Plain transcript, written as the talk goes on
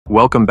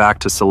Welcome back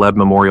to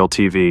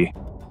CelebMemorialTV.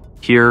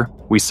 Here,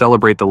 we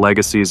celebrate the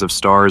legacies of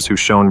stars who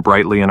shone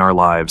brightly in our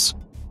lives.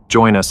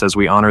 Join us as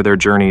we honor their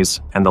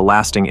journeys and the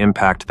lasting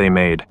impact they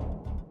made.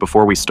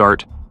 Before we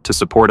start, to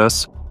support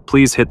us,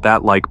 please hit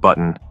that like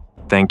button.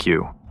 Thank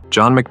you.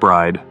 John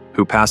McBride,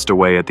 who passed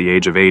away at the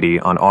age of 80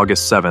 on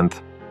August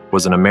 7th,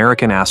 was an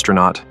American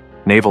astronaut,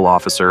 naval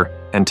officer,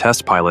 and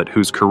test pilot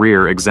whose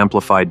career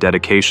exemplified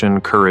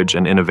dedication, courage,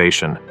 and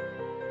innovation.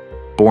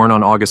 Born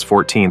on August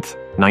 14th,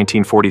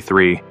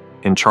 1943,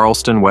 in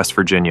Charleston, West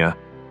Virginia,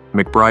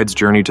 McBride's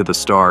journey to the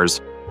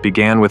stars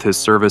began with his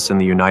service in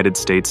the United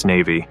States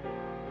Navy.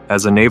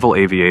 As a naval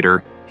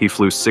aviator, he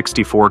flew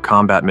 64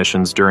 combat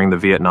missions during the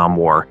Vietnam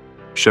War,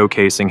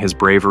 showcasing his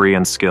bravery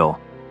and skill.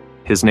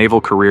 His naval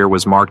career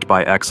was marked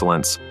by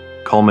excellence,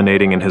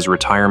 culminating in his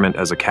retirement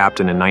as a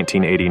captain in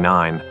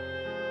 1989.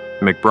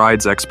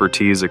 McBride's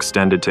expertise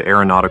extended to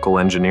aeronautical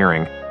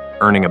engineering,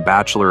 earning a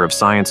Bachelor of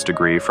Science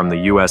degree from the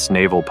U.S.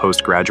 Naval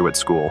Postgraduate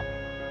School.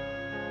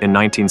 In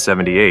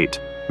 1978,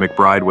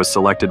 McBride was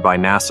selected by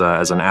NASA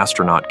as an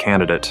astronaut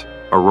candidate,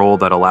 a role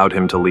that allowed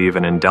him to leave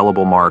an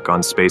indelible mark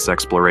on space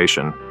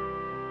exploration.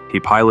 He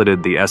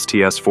piloted the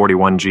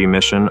STS-41G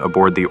mission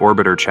aboard the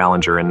Orbiter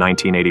Challenger in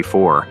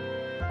 1984,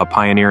 a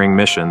pioneering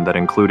mission that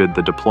included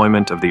the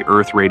deployment of the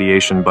Earth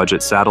Radiation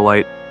Budget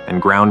Satellite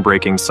and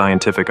groundbreaking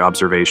scientific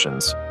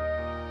observations.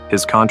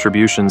 His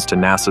contributions to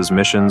NASA's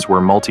missions were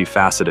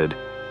multifaceted,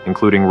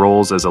 including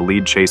roles as a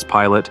lead chase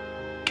pilot,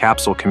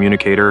 capsule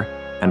communicator,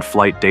 and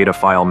flight data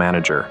file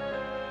manager.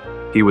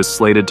 He was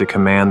slated to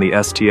command the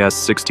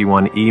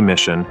STS-61E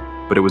mission,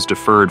 but it was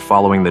deferred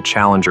following the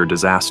Challenger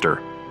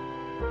disaster.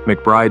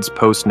 McBride's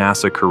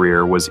post-NASA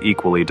career was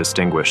equally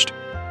distinguished.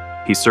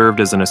 He served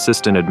as an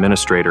assistant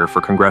administrator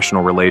for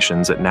congressional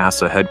relations at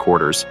NASA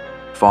headquarters,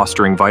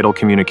 fostering vital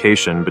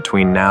communication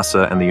between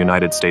NASA and the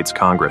United States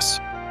Congress.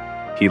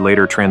 He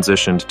later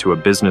transitioned to a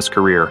business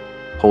career,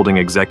 holding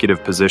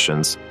executive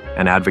positions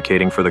and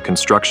advocating for the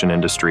construction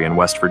industry in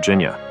West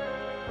Virginia.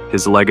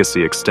 His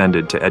legacy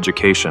extended to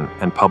education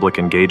and public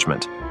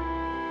engagement.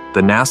 The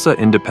NASA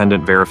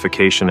Independent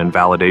Verification and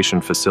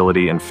Validation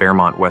Facility in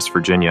Fairmont, West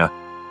Virginia,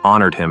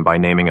 honored him by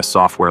naming a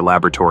software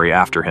laboratory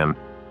after him,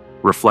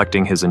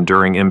 reflecting his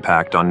enduring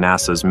impact on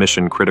NASA's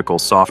mission-critical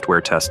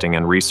software testing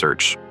and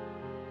research.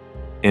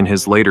 In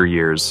his later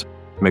years,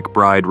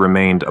 McBride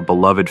remained a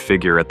beloved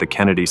figure at the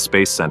Kennedy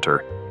Space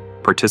Center,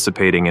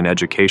 participating in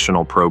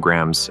educational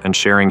programs and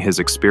sharing his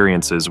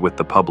experiences with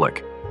the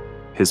public.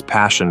 His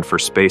passion for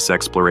space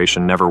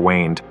exploration never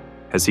waned,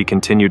 as he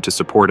continued to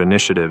support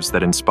initiatives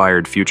that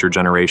inspired future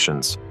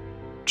generations.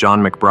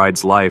 John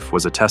McBride's life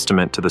was a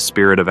testament to the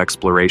spirit of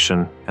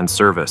exploration and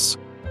service.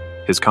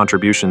 His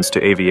contributions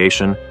to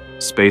aviation,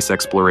 space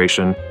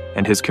exploration,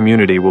 and his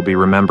community will be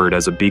remembered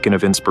as a beacon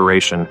of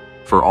inspiration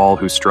for all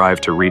who strive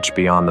to reach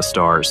beyond the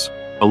stars.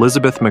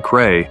 Elizabeth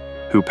McRae,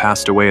 who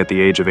passed away at the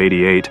age of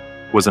 88,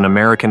 was an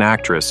American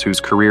actress whose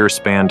career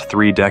spanned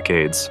 3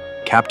 decades,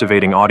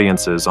 captivating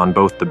audiences on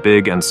both the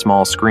big and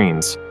small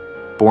screens.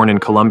 Born in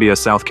Columbia,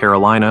 South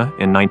Carolina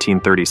in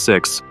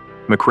 1936,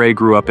 McRae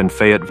grew up in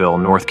Fayetteville,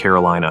 North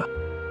Carolina.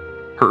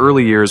 Her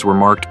early years were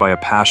marked by a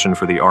passion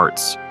for the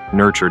arts,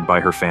 nurtured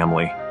by her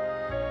family.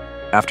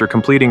 After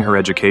completing her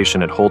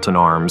education at Holton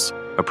Arms,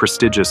 a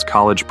prestigious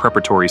college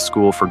preparatory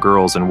school for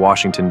girls in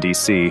Washington,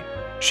 D.C.,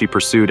 she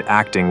pursued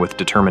acting with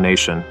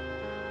determination.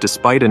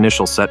 Despite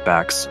initial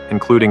setbacks,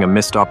 including a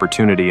missed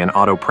opportunity in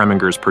Otto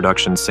Preminger's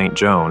production St.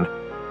 Joan,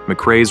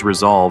 McRae's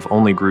resolve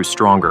only grew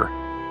stronger.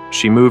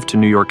 She moved to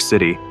New York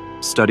City,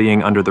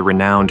 studying under the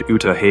renowned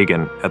Uta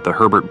Hagen at the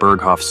Herbert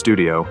Berghof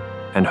Studio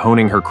and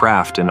honing her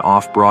craft in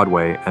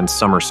off-Broadway and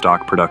summer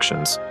stock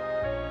productions.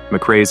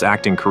 McRae's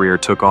acting career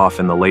took off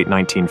in the late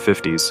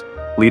 1950s,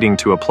 leading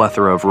to a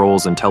plethora of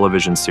roles in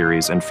television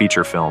series and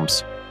feature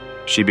films.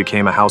 She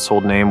became a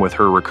household name with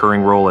her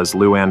recurring role as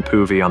Lou Ann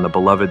Poovey on the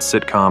beloved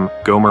sitcom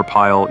Gomer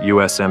Pyle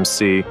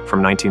USMC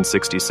from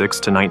 1966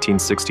 to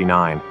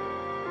 1969.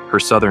 Her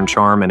southern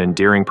charm and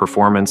endearing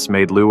performance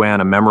made Lou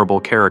Ann a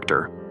memorable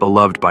character,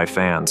 beloved by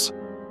fans.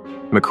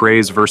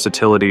 McRae's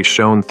versatility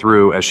shone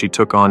through as she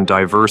took on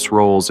diverse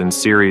roles in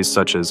series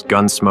such as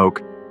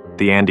Gunsmoke,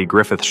 The Andy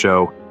Griffith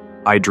Show,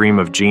 I Dream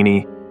of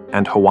Jeannie,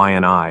 and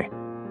Hawaiian Eye.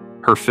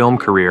 Her film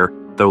career,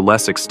 though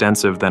less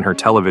extensive than her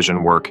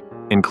television work,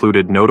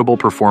 included notable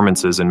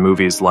performances in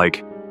movies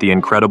like The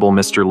Incredible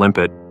Mr.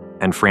 Limpet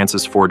and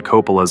Francis Ford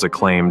Coppola's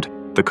acclaimed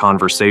The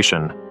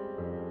Conversation.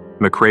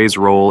 McRae's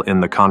role in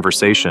The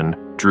Conversation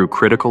drew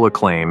critical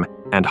acclaim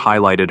and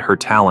highlighted her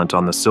talent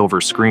on the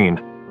silver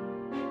screen.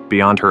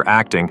 Beyond her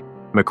acting,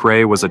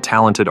 McRae was a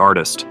talented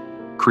artist,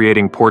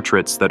 creating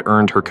portraits that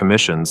earned her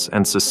commissions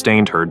and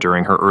sustained her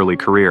during her early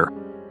career.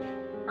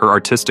 Her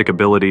artistic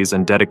abilities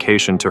and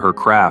dedication to her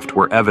craft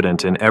were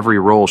evident in every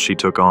role she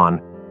took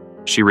on.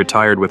 She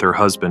retired with her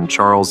husband,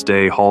 Charles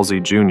Day Halsey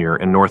Jr.,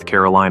 in North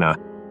Carolina,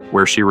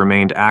 where she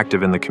remained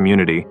active in the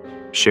community,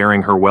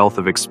 sharing her wealth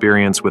of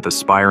experience with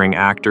aspiring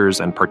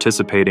actors and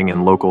participating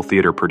in local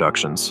theater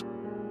productions.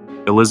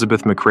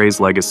 Elizabeth McRae's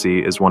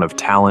legacy is one of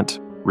talent,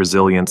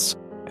 resilience,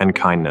 and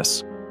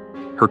kindness.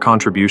 Her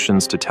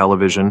contributions to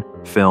television,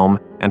 film,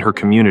 and her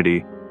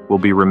community will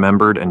be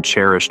remembered and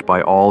cherished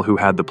by all who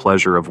had the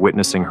pleasure of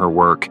witnessing her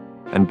work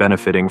and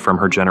benefiting from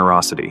her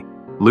generosity.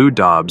 Lou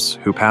Dobbs,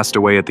 who passed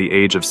away at the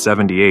age of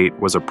 78,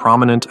 was a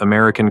prominent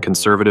American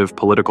conservative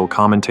political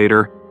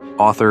commentator,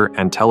 author,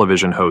 and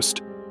television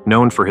host,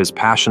 known for his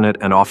passionate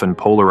and often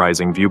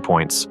polarizing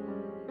viewpoints.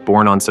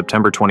 Born on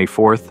September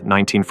 24,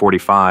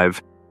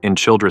 1945, in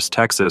Childress,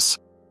 Texas,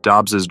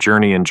 Dobbs's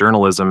journey in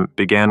journalism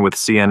began with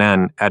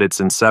CNN at its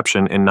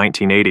inception in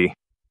 1980.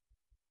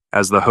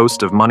 As the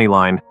host of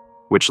Moneyline,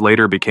 which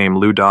later became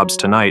Lou Dobbs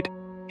Tonight,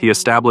 he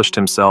established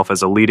himself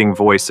as a leading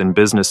voice in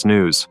business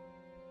news.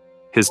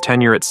 His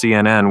tenure at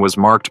CNN was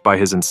marked by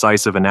his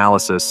incisive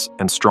analysis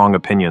and strong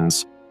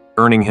opinions,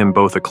 earning him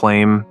both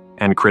acclaim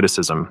and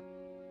criticism.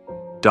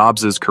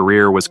 Dobbs's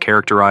career was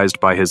characterized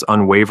by his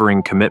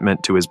unwavering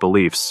commitment to his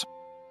beliefs.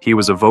 He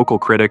was a vocal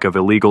critic of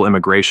illegal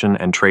immigration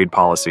and trade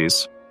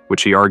policies,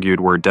 which he argued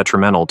were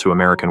detrimental to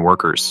American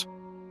workers.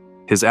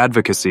 His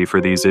advocacy for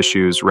these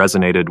issues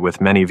resonated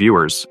with many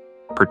viewers,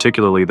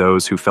 particularly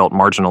those who felt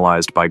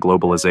marginalized by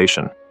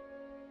globalization.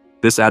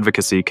 This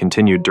advocacy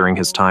continued during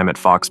his time at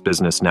Fox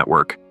Business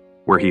Network,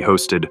 where he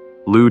hosted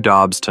Lou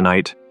Dobbs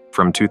Tonight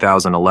from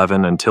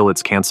 2011 until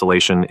its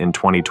cancellation in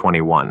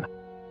 2021.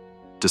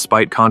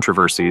 Despite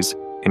controversies,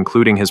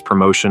 including his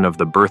promotion of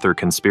the birther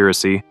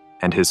conspiracy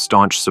and his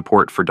staunch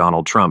support for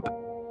Donald Trump,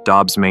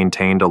 Dobbs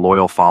maintained a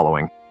loyal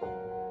following.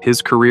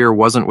 His career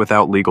wasn't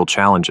without legal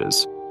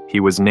challenges.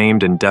 He was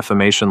named in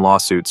defamation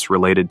lawsuits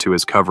related to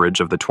his coverage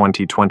of the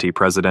 2020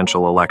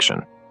 presidential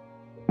election.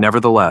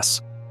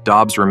 Nevertheless,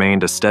 Dobbs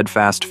remained a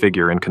steadfast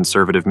figure in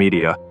conservative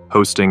media,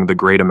 hosting The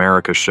Great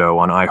America Show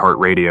on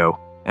iHeartRadio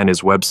and his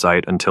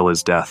website until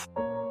his death.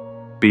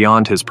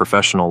 Beyond his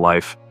professional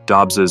life,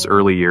 Dobbs's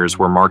early years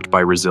were marked by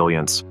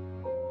resilience.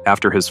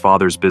 After his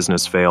father's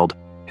business failed,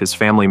 his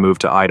family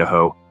moved to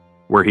Idaho,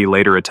 where he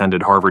later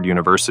attended Harvard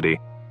University,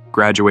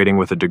 graduating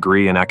with a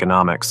degree in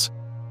economics.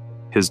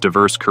 His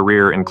diverse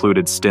career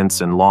included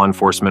stints in law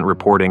enforcement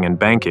reporting and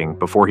banking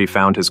before he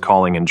found his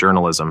calling in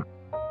journalism.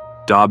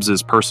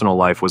 Dobbs's personal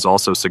life was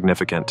also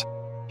significant.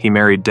 He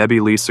married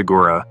Debbie Lee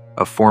Segura,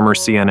 a former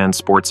CNN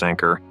sports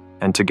anchor,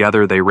 and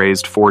together they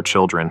raised 4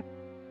 children.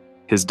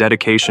 His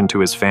dedication to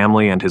his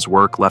family and his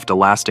work left a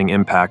lasting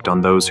impact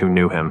on those who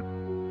knew him.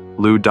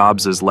 Lou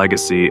Dobbs's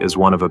legacy is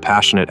one of a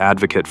passionate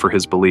advocate for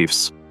his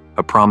beliefs,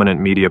 a prominent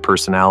media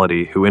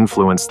personality who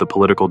influenced the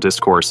political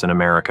discourse in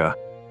America.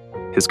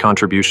 His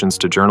contributions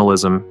to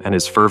journalism and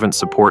his fervent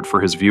support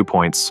for his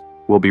viewpoints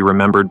will be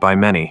remembered by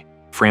many.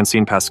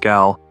 Francine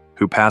Pascal,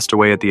 who passed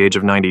away at the age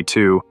of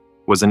 92,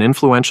 was an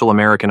influential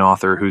American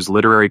author whose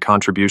literary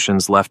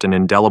contributions left an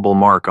indelible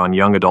mark on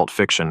young adult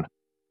fiction.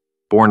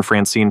 Born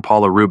Francine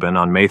Paula Rubin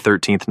on May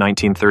 13,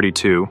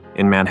 1932,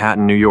 in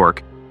Manhattan, New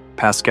York,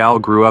 Pascal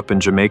grew up in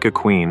Jamaica,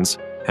 Queens,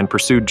 and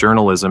pursued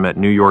journalism at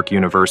New York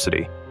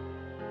University.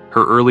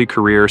 Her early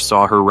career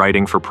saw her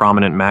writing for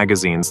prominent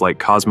magazines like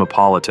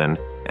Cosmopolitan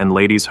and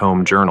Ladies'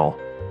 Home Journal.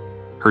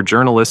 Her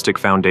journalistic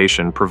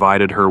foundation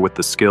provided her with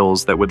the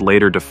skills that would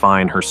later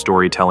define her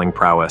storytelling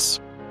prowess.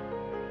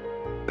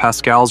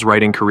 Pascal's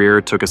writing career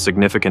took a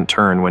significant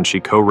turn when she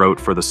co-wrote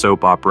for the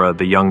soap opera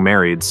The Young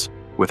Marrieds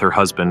with her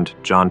husband,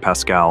 John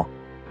Pascal.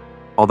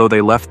 Although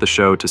they left the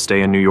show to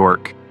stay in New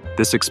York,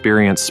 this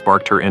experience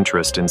sparked her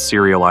interest in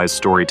serialized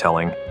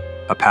storytelling,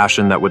 a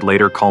passion that would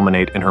later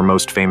culminate in her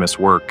most famous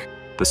work,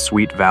 the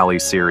Sweet Valley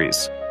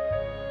series.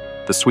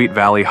 The Sweet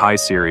Valley High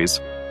series,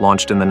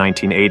 launched in the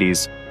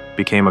 1980s,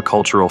 became a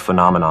cultural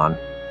phenomenon.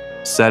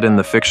 Set in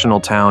the fictional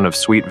town of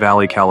Sweet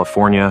Valley,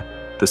 California,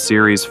 the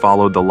series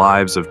followed the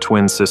lives of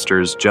twin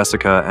sisters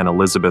Jessica and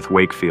Elizabeth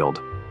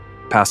Wakefield.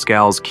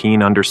 Pascal's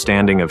keen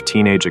understanding of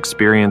teenage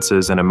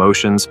experiences and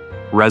emotions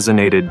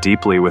resonated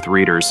deeply with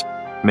readers,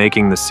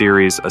 making the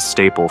series a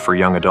staple for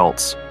young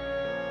adults.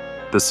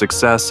 The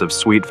success of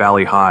Sweet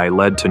Valley High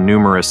led to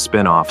numerous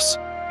spin-offs,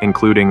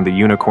 including the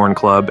Unicorn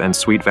Club and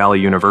Sweet Valley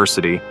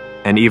University,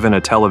 and even a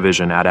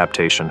television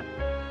adaptation.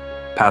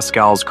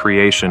 Pascal's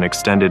creation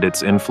extended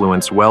its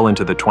influence well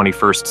into the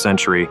 21st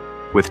century,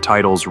 with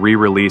titles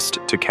re-released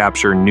to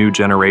capture new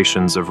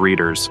generations of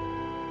readers.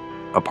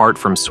 Apart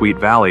from Sweet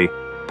Valley,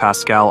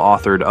 Pascal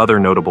authored other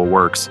notable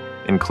works,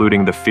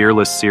 including the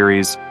Fearless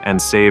series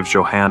and Save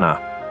Johanna.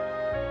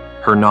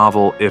 Her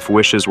novel, If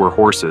Wishes Were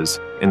Horses,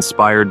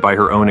 inspired by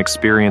her own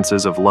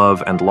experiences of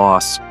love and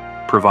loss,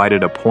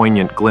 provided a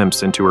poignant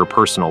glimpse into her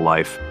personal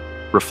life,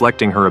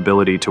 reflecting her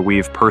ability to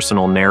weave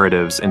personal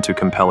narratives into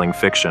compelling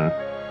fiction.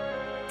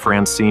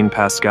 Francine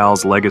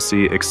Pascal's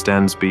legacy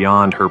extends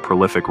beyond her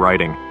prolific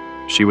writing.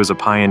 She was a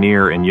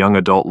pioneer in young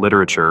adult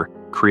literature,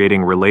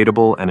 creating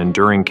relatable and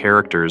enduring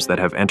characters that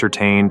have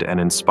entertained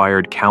and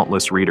inspired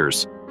countless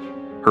readers.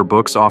 Her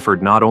books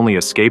offered not only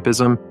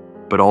escapism,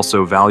 but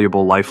also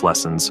valuable life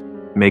lessons,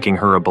 making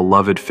her a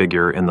beloved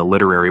figure in the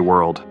literary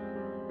world.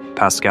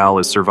 Pascal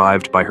is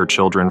survived by her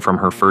children from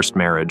her first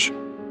marriage.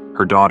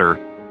 Her daughter,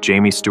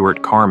 Jamie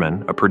Stewart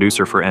Carmen, a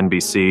producer for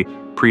NBC,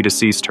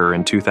 predeceased her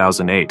in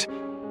 2008.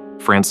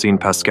 Francine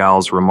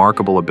Pascal's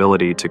remarkable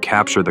ability to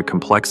capture the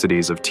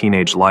complexities of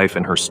teenage life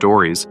in her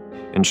stories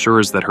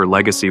ensures that her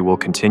legacy will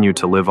continue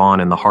to live on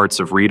in the hearts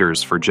of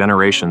readers for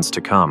generations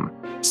to come.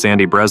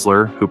 Sandy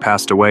Bresler, who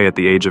passed away at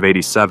the age of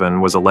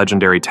 87, was a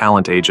legendary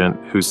talent agent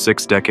whose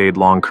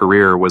 6-decade-long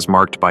career was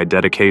marked by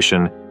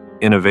dedication,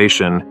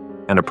 innovation,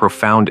 and a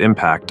profound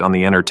impact on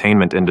the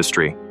entertainment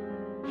industry.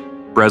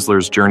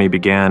 Bresler's journey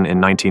began in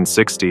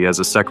 1960 as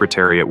a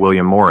secretary at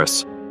William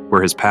Morris,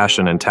 where his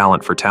passion and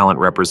talent for talent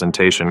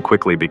representation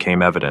quickly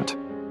became evident.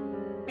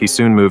 He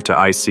soon moved to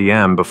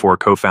ICM before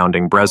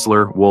co-founding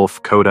Bresler,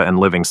 Wolf, Coda, and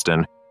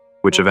Livingston,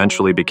 which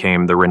eventually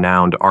became the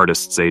renowned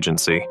Artists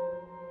Agency.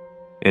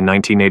 In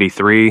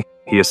 1983,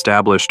 he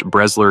established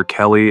Bresler,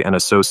 Kelly &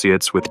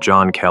 Associates with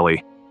John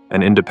Kelly,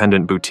 an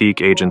independent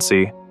boutique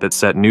agency that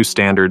set new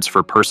standards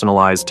for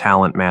personalized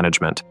talent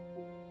management.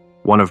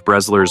 One of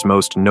Bresler's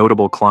most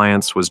notable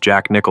clients was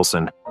Jack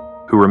Nicholson,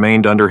 who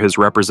remained under his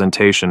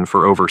representation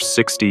for over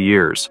 60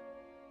 years.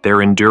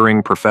 Their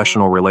enduring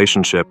professional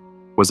relationship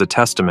was a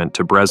testament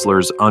to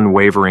Bresler's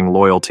unwavering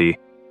loyalty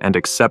and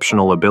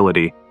exceptional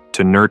ability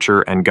to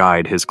nurture and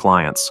guide his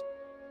clients.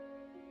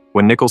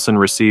 When Nicholson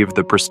received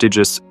the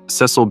prestigious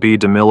Cecil B.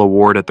 DeMille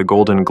Award at the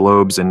Golden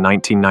Globes in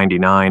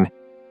 1999,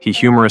 he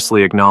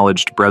humorously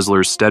acknowledged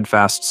Bresler's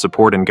steadfast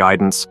support and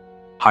guidance,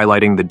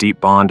 highlighting the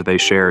deep bond they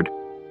shared.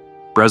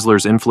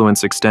 Bresler's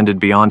influence extended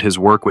beyond his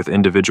work with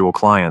individual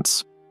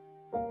clients.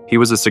 He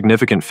was a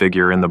significant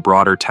figure in the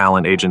broader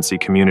talent agency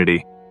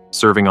community,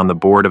 serving on the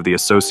board of the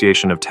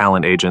Association of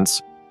Talent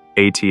Agents,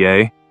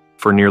 ATA,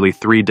 for nearly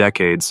 3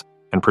 decades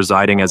and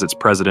presiding as its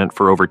president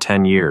for over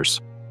 10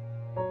 years.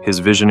 His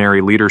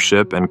visionary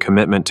leadership and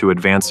commitment to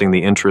advancing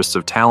the interests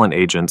of talent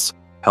agents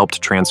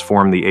helped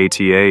transform the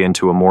ATA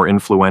into a more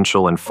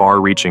influential and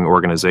far-reaching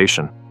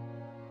organization.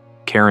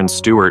 Karen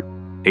Stewart,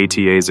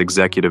 ATA's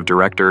executive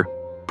director,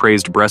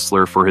 praised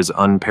Bresler for his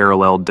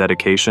unparalleled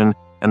dedication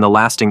and the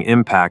lasting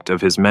impact of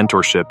his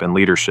mentorship and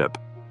leadership.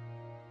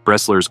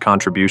 Bresler's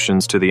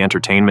contributions to the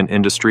entertainment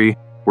industry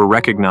were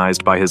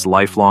recognized by his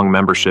lifelong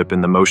membership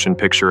in the Motion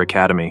Picture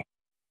Academy.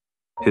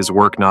 His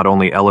work not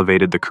only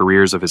elevated the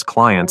careers of his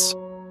clients,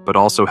 but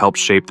also helped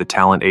shape the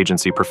talent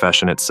agency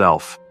profession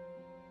itself.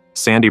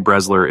 Sandy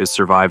Bresler is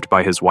survived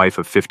by his wife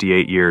of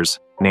 58 years,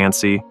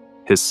 Nancy,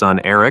 his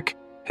son Eric,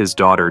 his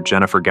daughter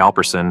Jennifer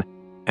Galperson,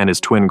 and his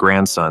twin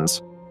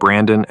grandsons,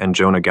 Brandon and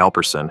Jonah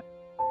Galperson.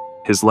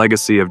 His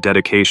legacy of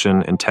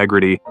dedication,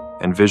 integrity,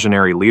 and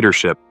visionary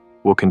leadership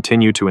will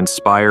continue to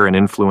inspire and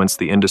influence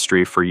the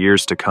industry for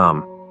years to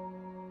come.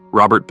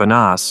 Robert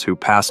Bonas, who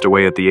passed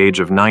away at the age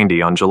of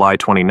 90 on July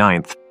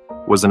 29th,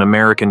 was an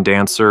American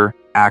dancer,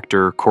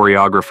 actor,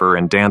 choreographer,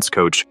 and dance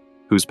coach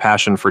whose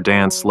passion for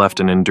dance left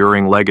an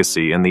enduring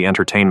legacy in the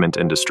entertainment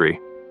industry.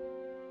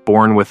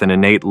 Born with an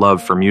innate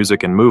love for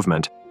music and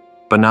movement,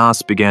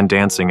 Bonas began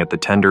dancing at the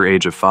tender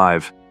age of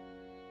 5.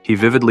 He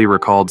vividly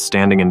recalled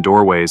standing in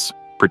doorways,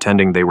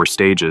 pretending they were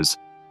stages,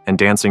 and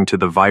dancing to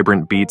the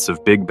vibrant beats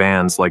of big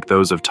bands like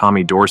those of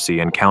Tommy Dorsey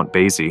and Count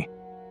Basie.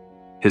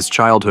 His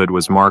childhood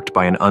was marked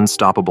by an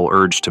unstoppable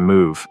urge to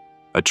move,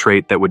 a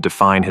trait that would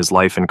define his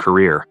life and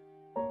career.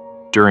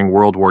 During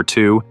World War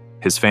II,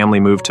 his family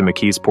moved to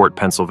McKeesport,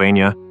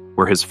 Pennsylvania,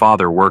 where his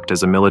father worked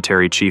as a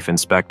military chief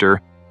inspector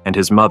and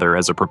his mother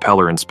as a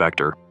propeller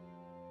inspector.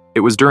 It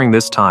was during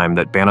this time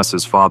that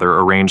Bonas's father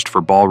arranged for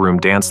ballroom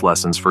dance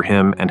lessons for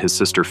him and his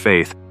sister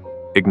Faith,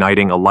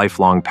 igniting a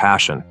lifelong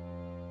passion.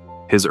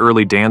 His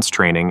early dance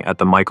training at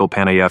the Michael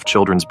Panayeff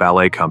Children's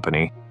Ballet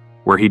Company,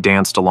 where he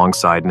danced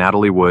alongside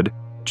Natalie Wood,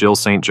 Jill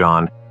St.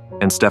 John,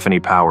 and Stephanie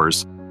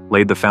Powers,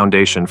 laid the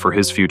foundation for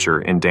his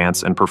future in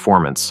dance and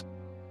performance.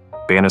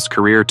 Bonas's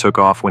career took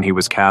off when he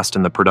was cast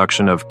in the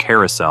production of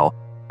Carousel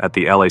at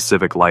the LA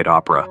Civic Light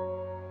Opera.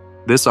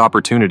 This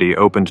opportunity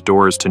opened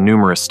doors to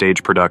numerous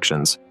stage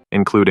productions,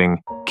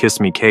 including Kiss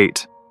Me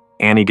Kate,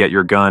 Annie Get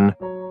Your Gun,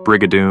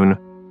 Brigadoon,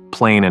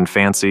 Plain and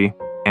Fancy,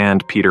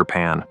 and Peter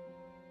Pan.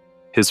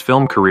 His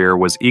film career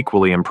was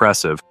equally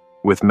impressive,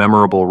 with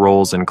memorable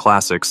roles in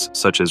classics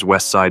such as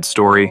West Side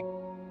Story,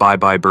 Bye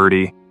Bye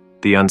Birdie,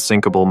 The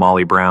Unsinkable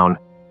Molly Brown,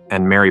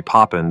 and Mary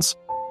Poppins,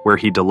 where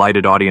he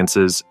delighted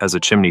audiences as a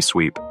chimney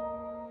sweep.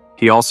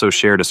 He also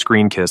shared a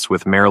screen kiss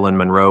with Marilyn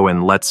Monroe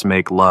in Let's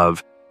Make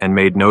Love and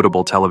made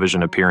notable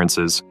television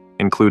appearances,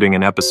 including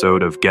an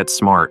episode of Get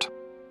Smart.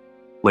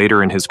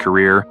 Later in his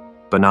career,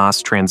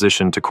 Bonas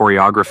transitioned to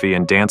choreography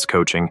and dance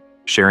coaching,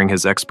 sharing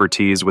his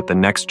expertise with the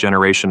next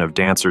generation of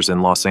dancers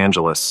in Los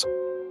Angeles.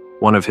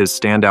 One of his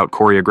standout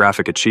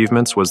choreographic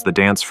achievements was the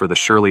dance for the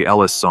Shirley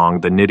Ellis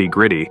song The Nitty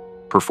Gritty,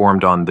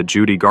 performed on The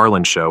Judy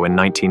Garland Show in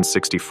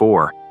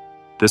 1964.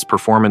 This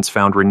performance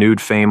found renewed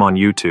fame on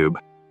YouTube,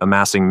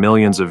 amassing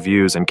millions of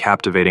views and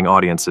captivating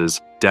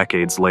audiences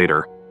decades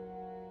later.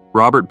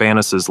 Robert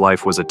Bonas's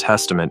life was a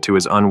testament to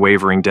his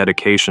unwavering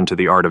dedication to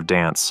the art of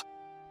dance.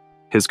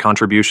 His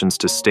contributions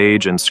to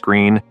stage and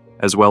screen,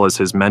 as well as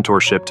his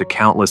mentorship to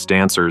countless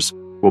dancers,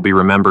 will be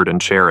remembered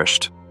and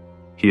cherished.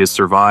 He is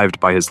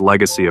survived by his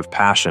legacy of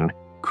passion,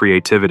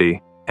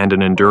 creativity, and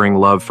an enduring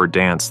love for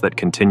dance that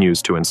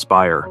continues to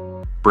inspire.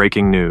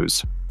 Breaking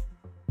news.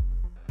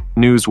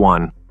 News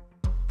 1.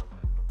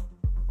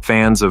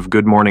 Fans of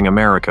Good Morning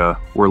America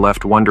were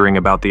left wondering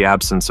about the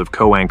absence of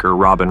co-anchor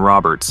Robin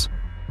Roberts.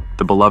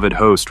 The beloved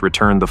host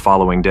returned the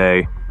following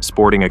day,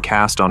 sporting a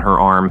cast on her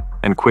arm,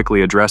 and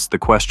quickly addressed the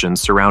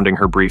questions surrounding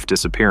her brief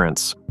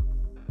disappearance.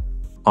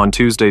 On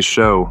Tuesday's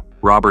show,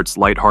 Roberts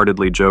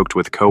lightheartedly joked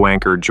with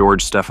co-anchor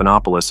George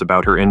Stephanopoulos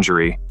about her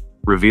injury,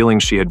 revealing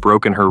she had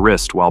broken her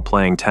wrist while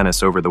playing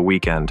tennis over the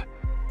weekend.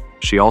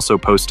 She also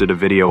posted a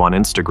video on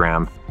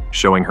Instagram,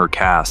 showing her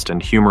cast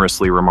and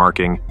humorously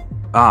remarking,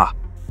 "Ah,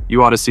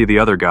 you ought to see the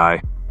other guy,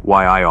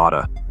 why I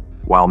oughta,"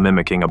 while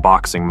mimicking a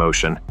boxing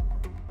motion.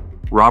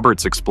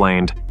 Roberts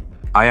explained,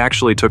 "I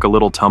actually took a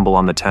little tumble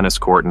on the tennis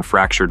court and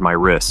fractured my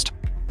wrist.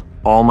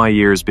 All my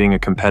years being a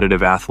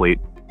competitive athlete,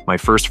 my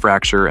first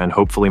fracture and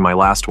hopefully my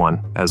last one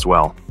as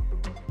well."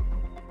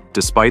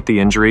 Despite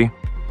the injury,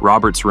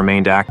 Roberts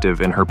remained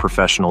active in her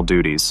professional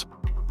duties.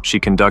 She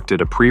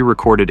conducted a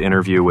pre-recorded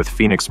interview with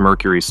Phoenix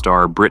Mercury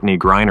star Brittany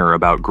Griner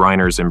about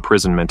Griner's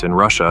imprisonment in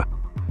Russia,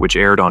 which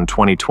aired on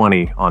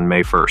 2020 on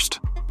May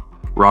 1st.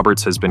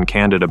 Roberts has been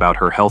candid about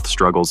her health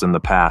struggles in the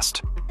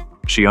past.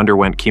 She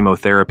underwent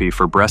chemotherapy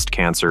for breast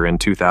cancer in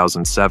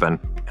 2007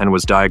 and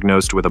was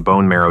diagnosed with a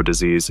bone marrow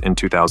disease in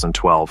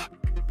 2012.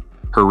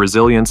 Her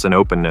resilience and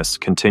openness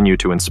continue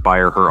to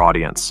inspire her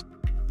audience.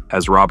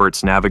 As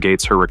Roberts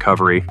navigates her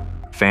recovery,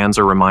 fans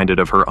are reminded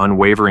of her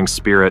unwavering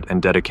spirit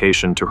and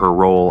dedication to her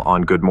role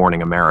on Good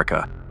Morning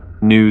America.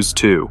 News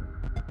 2.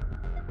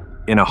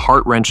 In a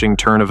heart-wrenching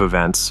turn of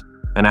events,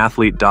 an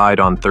athlete died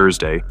on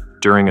Thursday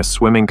during a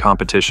swimming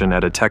competition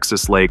at a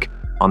Texas lake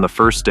on the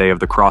first day of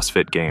the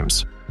CrossFit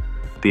Games.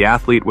 The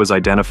athlete was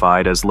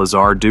identified as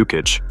Lazar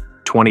Dukic,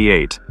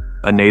 28,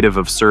 a native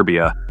of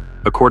Serbia,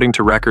 according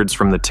to records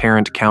from the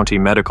Tarrant County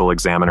Medical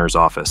Examiner's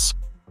Office.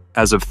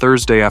 As of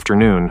Thursday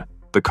afternoon,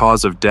 the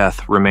cause of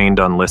death remained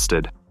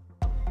unlisted.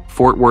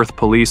 Fort Worth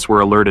police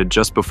were alerted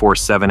just before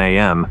 7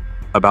 a.m.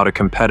 about a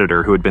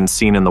competitor who had been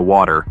seen in the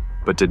water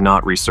but did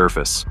not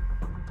resurface.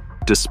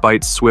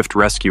 Despite swift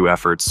rescue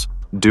efforts,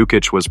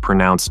 Dukic was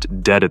pronounced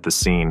dead at the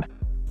scene.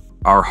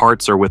 "Our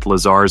hearts are with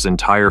Lazar's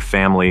entire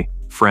family,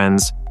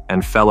 friends,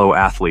 and fellow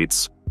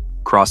athletes,"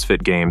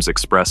 CrossFit Games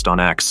expressed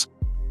on X.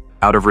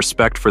 "Out of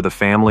respect for the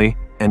family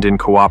and in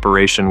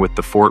cooperation with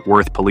the Fort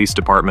Worth Police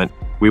Department,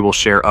 we will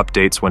share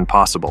updates when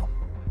possible."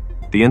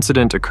 The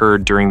incident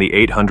occurred during the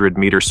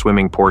 800-meter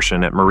swimming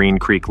portion at Marine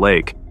Creek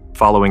Lake,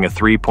 following a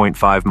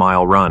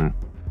 3.5-mile run.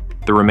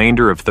 The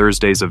remainder of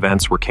Thursday's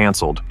events were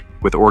canceled,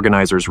 with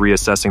organizers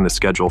reassessing the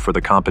schedule for the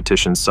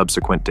competition's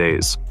subsequent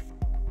days.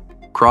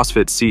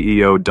 CrossFit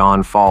CEO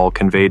Don Fall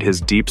conveyed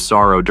his deep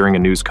sorrow during a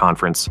news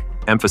conference,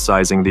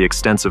 emphasizing the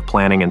extensive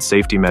planning and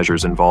safety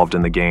measures involved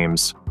in the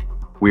Games.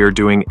 "We are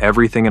doing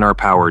everything in our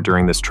power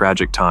during this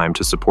tragic time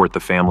to support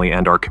the family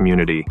and our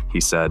community," he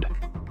said.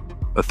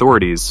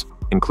 Authorities,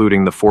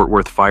 including the Fort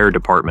Worth Fire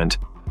Department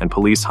and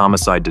police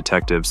homicide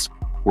detectives,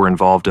 were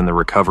involved in the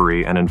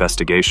recovery and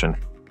investigation.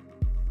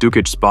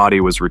 Dukic's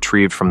body was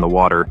retrieved from the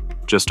water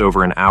just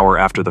over an hour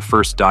after the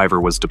first diver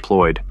was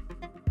deployed.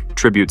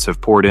 Tributes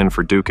have poured in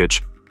for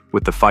Dukic,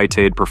 with the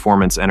Phytade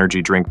Performance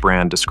Energy drink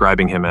brand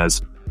describing him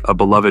as a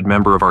beloved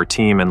member of our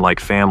team and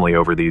like family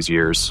over these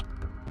years.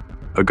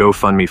 A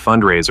GoFundMe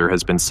fundraiser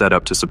has been set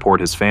up to support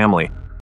his family,